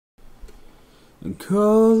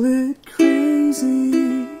Call it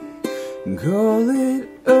crazy, call it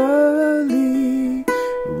early.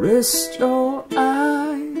 Rest your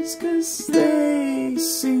eyes, 'cause they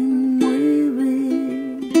seem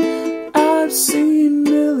weary. I've seen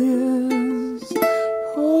millions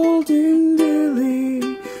holding dearly,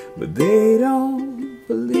 but they don't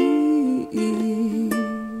believe.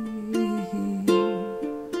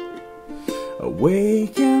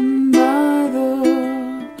 Awakened by the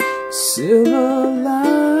silver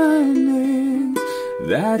lining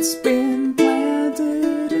that's been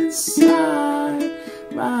planted inside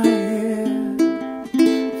my head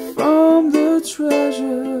from the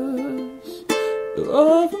treasures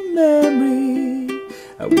of a memory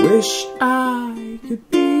I wish I could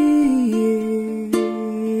be.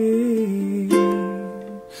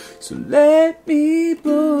 So let me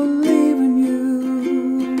believe in you.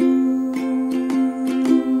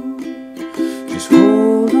 Just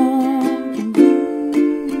hold on to me.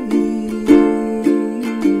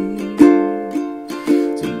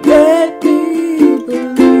 So let me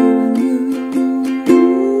believe in you.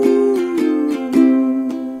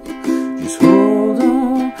 Just hold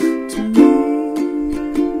on to me.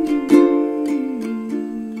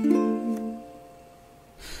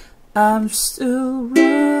 I'm still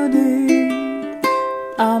running,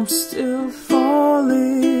 I'm still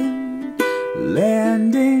falling,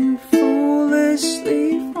 landing foolishly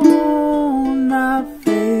on my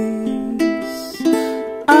face.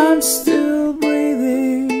 I'm still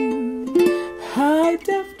breathing,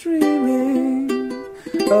 high-def dreaming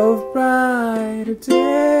of brighter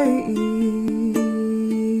days,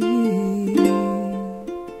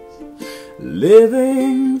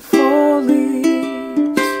 living fully,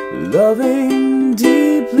 loving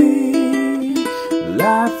deeply,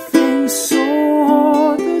 laughing so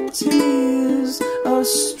hard the tears are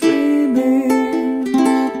streaming.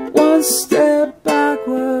 One step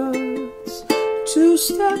backwards, two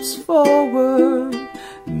steps forward,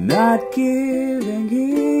 not giving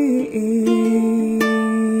in.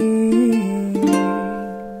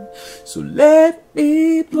 So let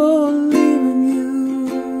me believe in you.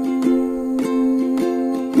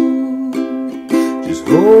 Just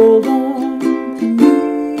hold on to me.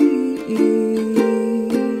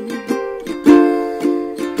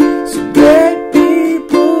 So let me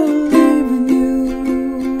believe in you.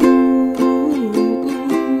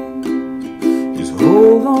 Just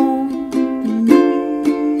hold on to me.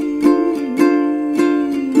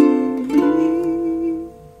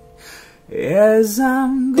 As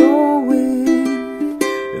I'm going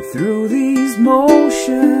through these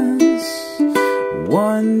motions,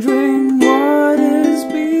 wondering what is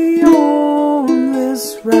beyond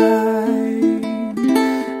this ride.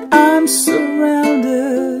 I'm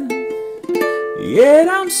surrounded, yet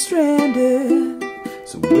I'm stranded,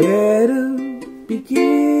 so where to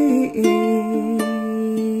begin?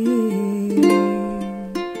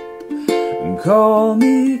 Call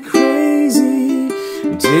me crazy,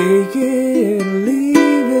 take it or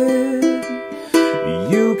leave it.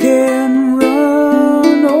 You can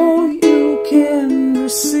run or you can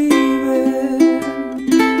receive it.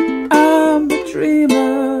 I'm a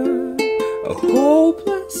dreamer, a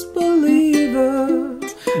hopeless believer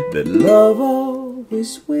that love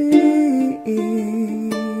always wins.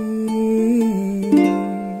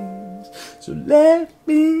 So let